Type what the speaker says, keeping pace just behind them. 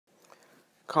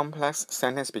complex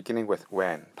sentence beginning with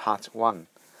when Part 1。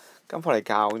今課嚟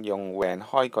教用 when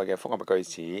開句嘅複合句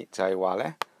子，就係話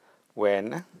呢 when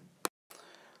呢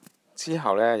之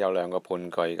後呢有兩個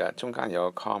半句嘅，中間有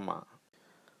個 comma。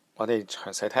我哋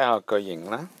詳細睇下句型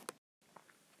啦。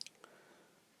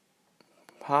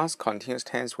Past continuous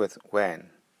tense with when.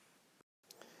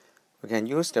 We can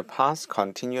use the past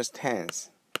continuous tense，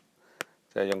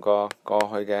 就係用個過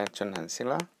去嘅進行式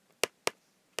啦。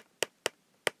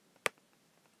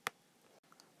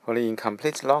For the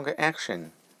incomplete longer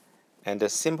action and the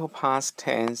simple past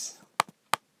tense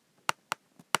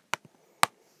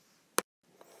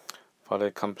for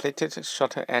the completed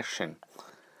shorter action，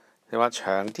 你話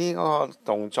長啲嗰個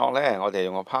動作呢，我哋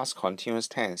用個 past continuous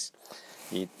tense，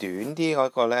 而短啲嗰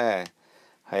個呢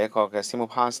係一個嘅 simple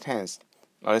past tense。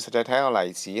我哋實際睇一個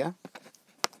例子啊。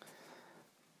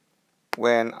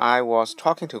When I was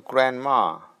talking to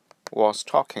grandma， was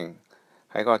talking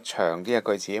係一個長啲嘅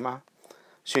句子啊嘛。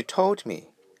She told me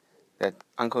that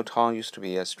Uncle Tom used to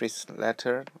be a street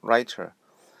letter writer。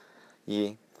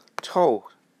而 told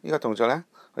呢個動作呢，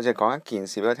佢就講一件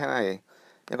事俾我聽，係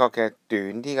一個嘅短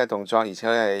啲嘅動作，而且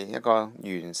係一個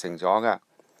完成咗嘅。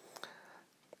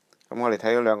咁我哋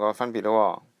睇到兩個分別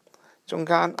咯。中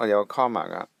間我有個 comma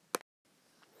噶。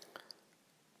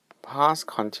Past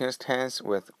continuous tense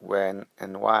with when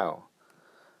and while。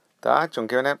大家仲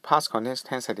記得呢 past continuous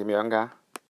tense 係點樣㗎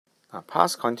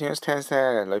？Past continuous tense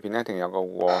呢裏邊一定有個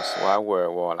was 或者 were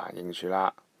喎，嗱認住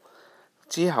啦。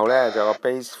之後呢就有個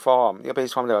base form， 呢個 base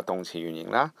form 就有動詞原形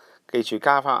啦。記住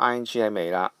加翻 ing 喺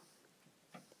尾啦。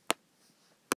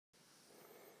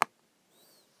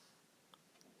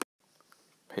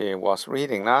譬如 was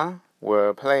reading 啦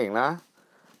 ，were playing 啦。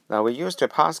Now we use the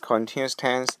past continuous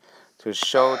tense to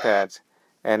show that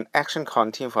an action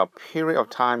continued for a period of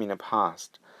time in the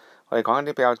past。我哋講一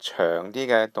啲比較長啲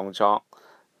嘅動作。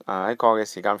喺過嘅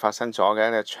時間發生咗嘅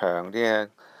一個長啲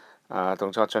嘅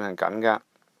動作進行緊㗎。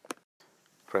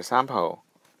For example,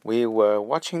 we were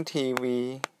watching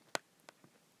TV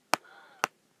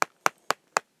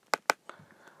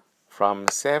from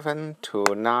 7 to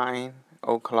 9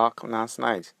 o'clock last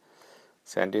night。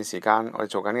成段時間我哋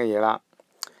做緊嘅嘢啦，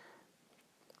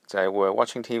就係 were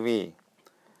watching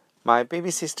TV。My baby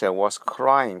sister was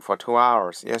crying for 2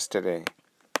 hours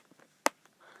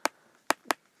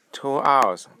yesterday。2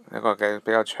 hours 一個嘅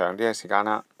比較長啲嘅時間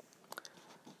啦。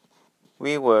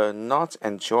We were not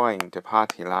enjoying the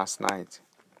party last night。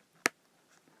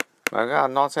而家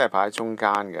not 真係擺喺中間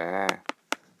嘅。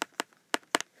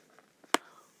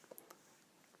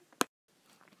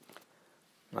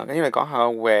跟住嚟講下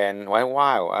when 或者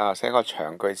while 寫個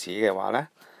長句子嘅話呢，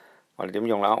我哋點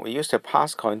用啦？We use the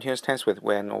past continuous tense with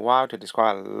when or while to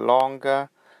describe a longer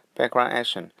background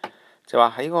action。就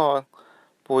話喺個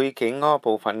背景嗰個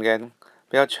部分嘅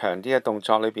比較長啲嘅動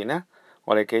作裏邊呢，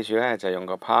我哋記住呢就用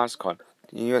個 past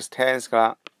continuous tense 㗎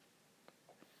啦。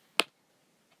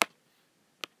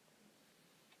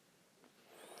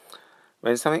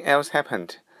When something else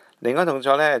happened， 另一個動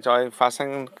作呢再發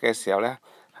生嘅時候呢，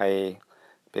係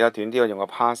比較短啲，我用個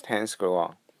past tense 㗎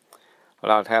喎。好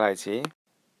啦，我睇下例子。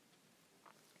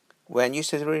When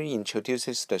usually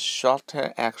introduces the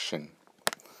shorter action。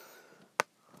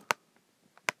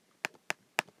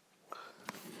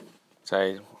就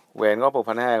係 when 嗰部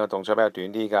分呢個動作比較短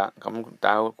啲㗎，咁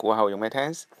大家估下用咩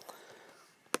tense？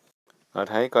 我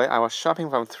睇句 I was shopping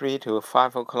from 3 to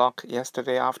 5 o'clock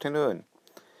yesterday afternoon.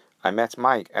 I met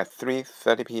Mike at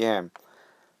 3:30 p.m.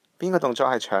 邊個動作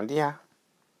係長啲啊？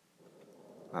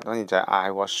當然就係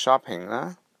I was shopping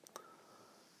啦。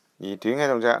而短嘅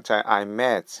動作就係 I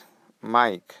met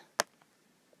Mike。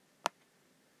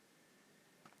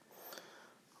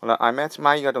好啦 ，I met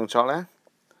Mike 呢個動作呢，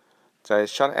就係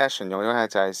short action 用咗嘅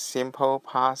就係 simple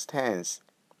past tense。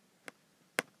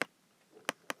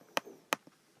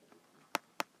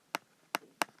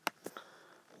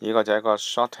呢個就係一個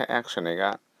short action 嚟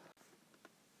㗎。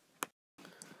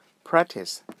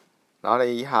Practice 嗱，我哋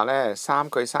以下呢三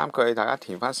句，大家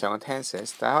填翻上個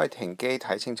tenses， 大家可以停機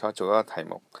睇清楚做一個題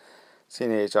目，先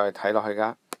至再睇落去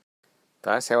㗎。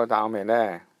大家寫個答案未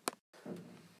呢？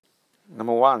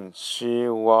 Number 1 She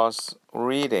was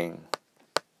reading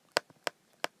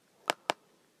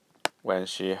when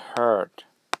she heard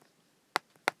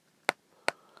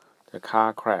the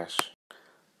car crash.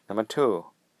 Number 2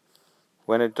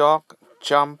 When the dog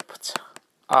jumped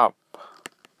up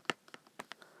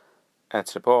at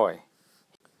the boy,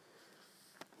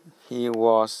 he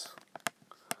was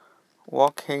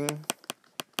walking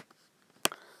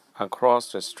across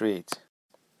the street.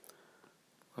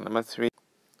 Number 3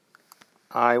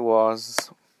 I was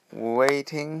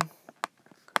waiting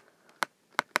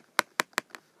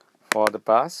for the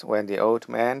bus when the old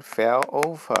man fell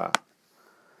over。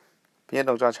邊一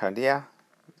動作長啲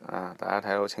啊？大家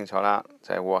睇到好清楚啦，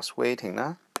就係 was waiting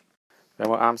啦。有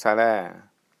冇啱晒呢？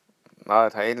攞嚟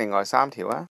睇另外3條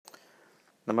啊。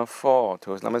Number 4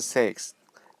 to number 6，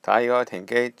 大家如果停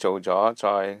機做咗，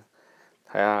再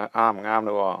睇下啱唔啱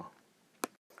咯。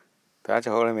大家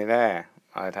做好裏面呢，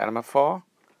我哋睇 number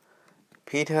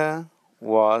 4。Peter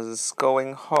was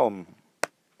going home。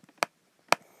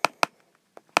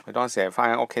佢當時係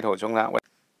翻緊屋企途中啦。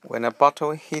When a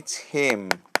bottle hits him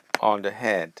on the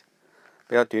head，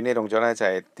 比較短啲動作呢，就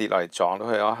係跌落嚟撞到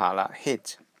佢嗰下啦。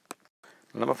Hit。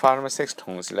Number 5、number 6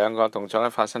同時兩個動作呢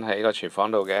發生喺呢個廚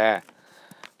房度嘅。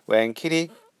When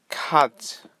Kitty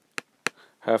cut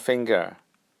her finger，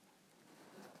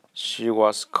 she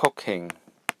was cooking。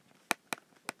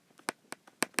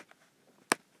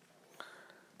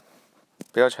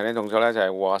比較長啲動作呢，就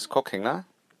係 was cooking 啦。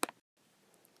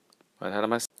我哋睇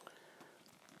number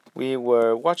We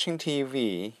were watching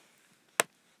TV.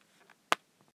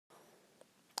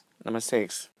 Number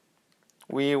 6.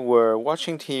 We were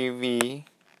watching TV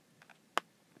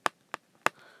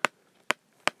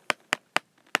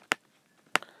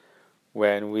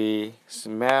when we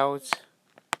smelled。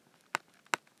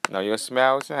 嗱，如果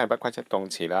smell 真係不規則動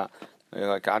詞啦，你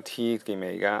個加 t 結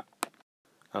尾㗎。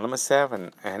Number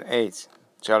 7 and 8，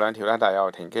 仲有2條啦，但係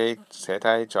又停機寫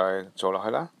低再做落去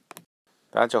啦。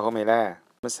大家做好未呢？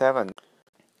 Number 7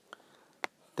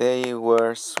 They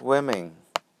were swimming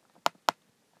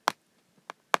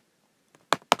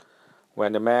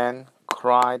when the man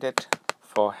cried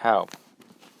for help。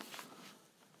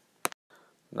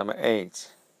 Number 8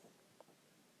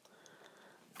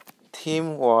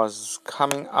 Tim was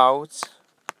coming out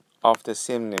of the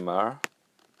cinema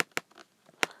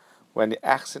when the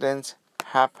accident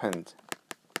happened。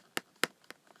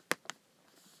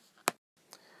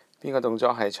 邊個動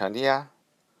作係長啲啊？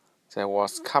就係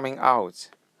was coming out，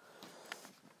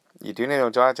 而短啲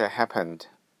動作就係 happened。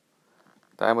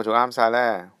 大家有冇做啱晒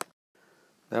呢？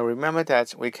 Now remember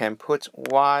that we can put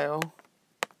while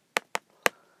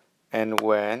and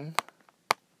when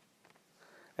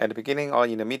at the beginning or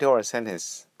in the middle of a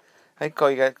sentence。 喺句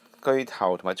嘅句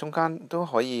頭同埋中間都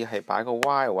可以係擺個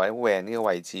while 或者 when 呢個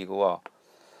位置嘅喎。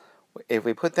If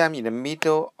we put them in the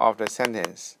middle of the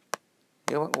sentence，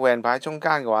 如果 when 擺喺中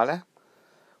間嘅話呢，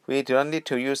 we do not need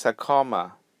to use a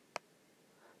comma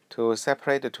to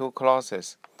separate the two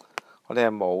clauses。 我哋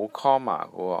係冇 comma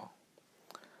嘅喎。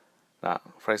嗱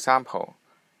 ，for example，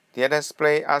 the others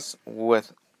sprayed us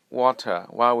with water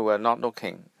while we were not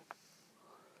looking。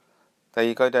 第二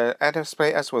句就 the others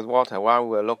sprayed us with water while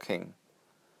we were looking。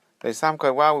 第3句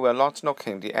while we were not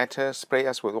looking the others sprayed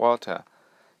us with water。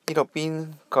 呢度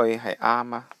邊句係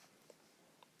啱啊？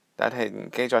大家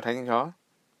停機再睇清楚。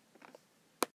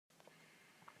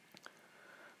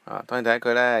當然第一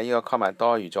句呢，呢個 comma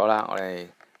多餘咗啦，我哋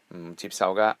唔接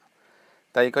受噶。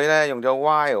第二句呢，用咗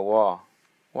while 喎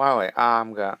，while 係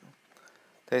啱噶。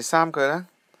第3句呢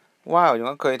while 用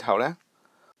咗句頭呢，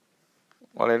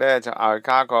我哋呢就嗌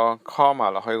加個 comma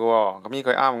落去嘅喎。咁呢句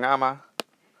啱唔啱啊？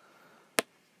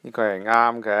呢句係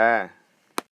啱嘅。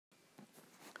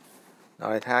我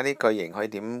哋睇下啲句型可以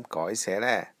點改寫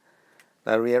呢？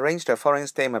嗱 ，rearrange the following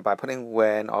statement by putting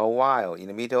when or while in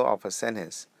the middle of a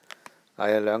sentence。有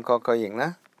2個句型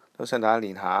呢，都想大家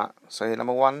練下。所以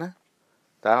number 1呢，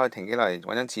大家可以停機落嚟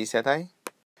揾張紙寫低。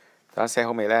大家寫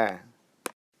好未呢？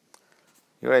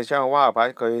如果你將個 while 擺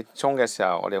喺句中嘅時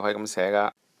候，我哋可以咁寫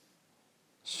噶。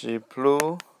She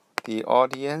blew the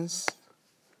audience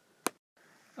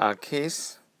a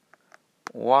kiss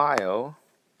while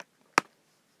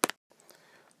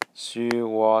she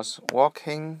was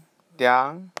walking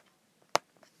down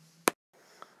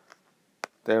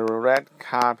the red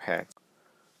carpet。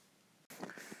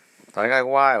 大家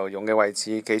while 用嘅位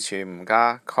置記住唔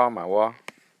加 comma 喎。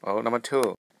好 ，number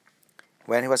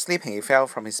 2。When he was sleeping, he fell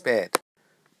from his bed。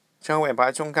 將 when 擺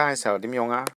喺中間嘅時候點用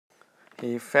啊？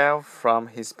 He fell from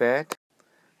his bed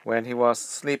when he was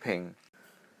sleeping。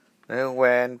 你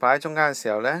when 擺喺中間嘅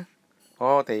時候呢，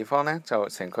嗰個地方呢就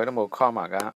成句都冇 comma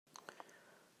噶。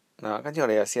嗱，跟住我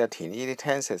哋又試下填呢啲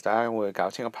tenses， 大家會搞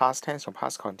清個 past tense 同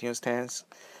past continuous tense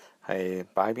係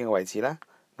擺喺邊個位置啦。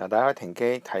嗱，大家可以停機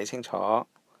睇清楚。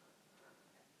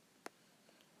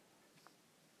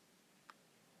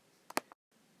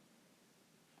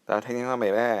大家聽清楚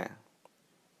未呢？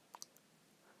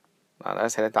嗱，大家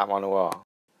寫啲答案咯喎。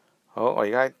好，我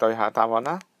而家對下答案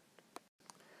啦。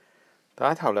大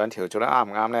家頭2條做得啱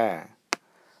唔啱呢？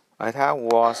我哋睇下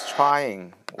was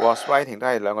trying、was writing 都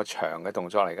係2個長嘅動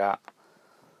作嚟㗎。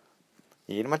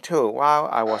而 number 2，while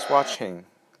I was watching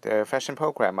the fashion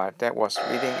program, my dad was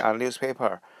reading a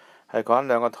newspaper，係講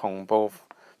兩個同步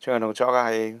進行動作嘅，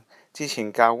係之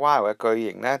前教 while 嘅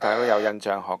句型呢，大家都有印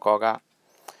象學過㗎。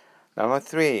Number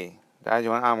 3，大家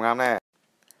做緊啱唔啱呢？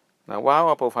嗱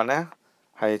while 嘅部分呢，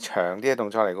係長啲嘅動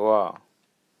作嚟嘅喎。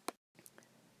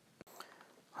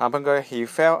下半句 He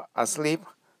fell asleep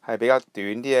係比較短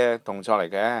啲嘅動作嚟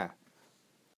嘅。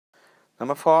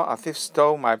Number 4，A thief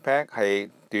stole my bag 係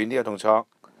短啲嘅動作。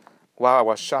While I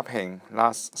was shopping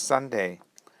last Sunday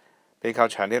比較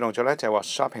長啲嘅動作呢，就係 was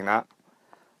shopping 啦。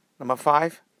Number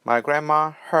 5，My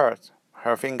grandma hurt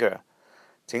her finger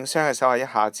整傷嘅手係一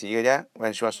下子嘅啫。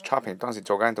When she was chopping 當時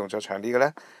做緊動作長啲嘅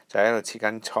呢，就係喺度切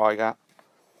緊菜㗎。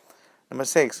Number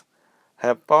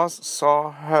 6，Her boss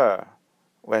saw her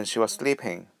when she was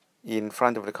sleeping in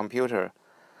front of the computer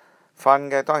瞓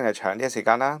嘅當然係長啲嘅時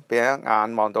間啦，俾人一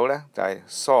眼望到呢，就係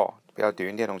saw 比較短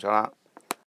啲嘅動作啦。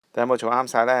大家有冇做啱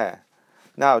晒呢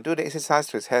？Now do the exercise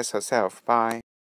to test yourself. Bye.